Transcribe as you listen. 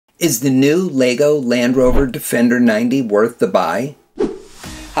Is the new LEGO Land Rover Defender 90 worth the buy?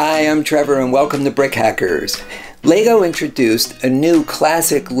 Hi, I'm Trevor and welcome to Brick Hackers. LEGO introduced a new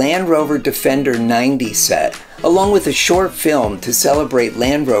classic Land Rover Defender 90 set along with a short film to celebrate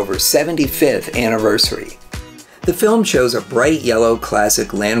Land Rover's 75th anniversary. The film shows a bright yellow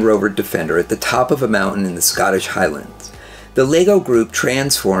classic Land Rover Defender at the top of a mountain in the Scottish Highlands. The LEGO group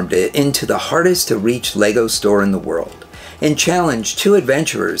transformed it into the hardest to reach LEGO store in the world and challenged two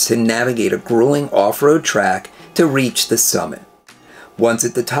adventurers to navigate a grueling off-road track to reach the summit. Once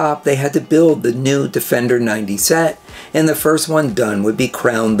at the top, they had to build the new Defender 90 set, and the first one done would be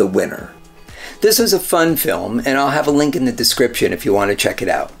crowned the winner. This was a fun film, and I'll have a link in the description if you want to check it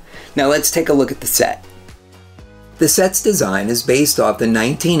out. Now let's take a look at the set. The set's design is based off the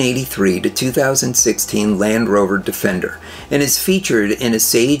 1983 to 2016 Land Rover Defender and is featured in a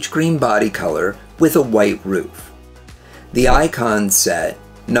sage green body color with a white roof. The Icon set,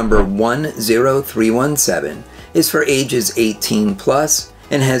 number 10317, is for ages 18 plus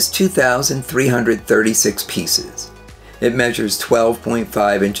and has 2,336 pieces. It measures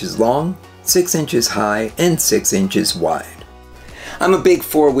 12.5 inches long, 6 inches high, and 6 inches wide. I'm a big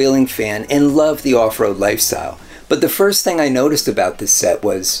four-wheeling fan and love the off-road lifestyle, but the first thing I noticed about this set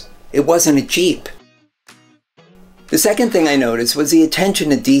was it wasn't a Jeep. The second thing I noticed was the attention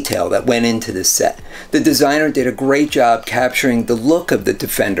to detail that went into this set. The designer did a great job capturing the look of the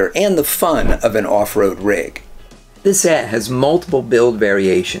Defender and the fun of an off-road rig. This set has multiple build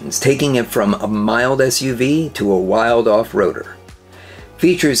variations, taking it from a mild SUV to a wild off-roader.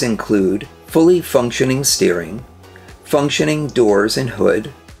 Features include fully functioning steering, functioning doors and hood,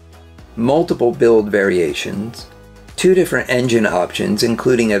 multiple build variations, 2 different engine options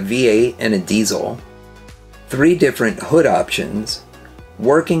including a V8 and a diesel, 3 different hood options,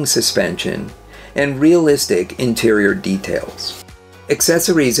 working suspension, and realistic interior details.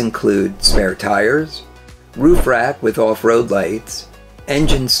 Accessories include spare tires, roof rack with off-road lights,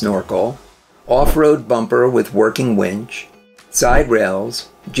 engine snorkel, off-road bumper with working winch, side rails,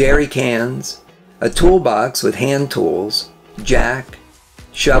 jerry cans, a toolbox with hand tools, jack,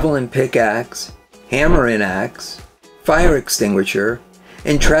 shovel and pickaxe, hammer and axe, fire extinguisher,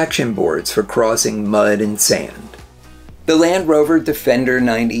 and traction boards for crossing mud and sand. The Land Rover Defender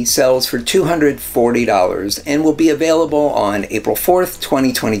 90 sells for $240 and will be available on April 4th,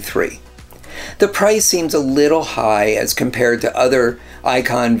 2023. The price seems a little high as compared to other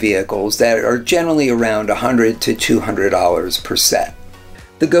Icon vehicles that are generally around $100 to $200 per set.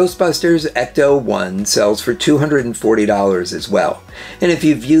 The Ghostbusters Ecto-1 sells for $240 as well, and if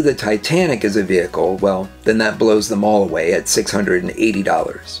you view the Titanic as a vehicle, well, then that blows them all away at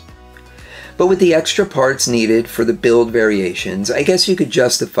 $680. But with the extra parts needed for the build variations, I guess you could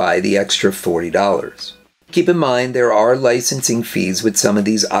justify the extra $40. Keep in mind there are licensing fees with some of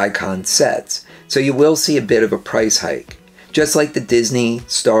these Icon sets, so you will see a bit of a price hike, just like the Disney,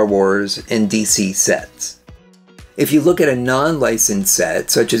 Star Wars, and DC sets. If you look at a non-licensed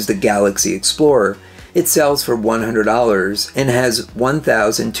set, such as the Galaxy Explorer, it sells for $100 and has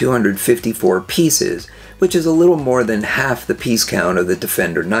 1,254 pieces, which is a little more than half the piece count of the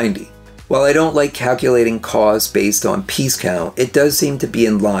Defender 90. While I don't like calculating costs based on piece count, it does seem to be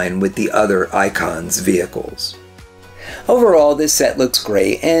in line with the other Icon's vehicles. Overall, this set looks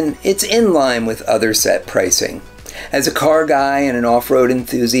great, and it's in line with other set pricing. As a car guy and an off-road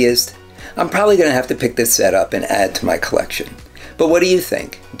enthusiast, I'm probably going to have to pick this set up and add to my collection. But what do you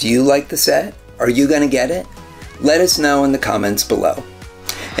think? Do you like the set? Are you going to get it? Let us know in the comments below.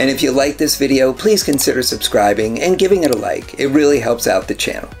 And if you like this video, please consider subscribing and giving it a like. It really helps out the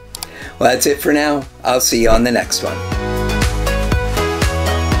channel. Well, that's it for now. I'll see you on the next one.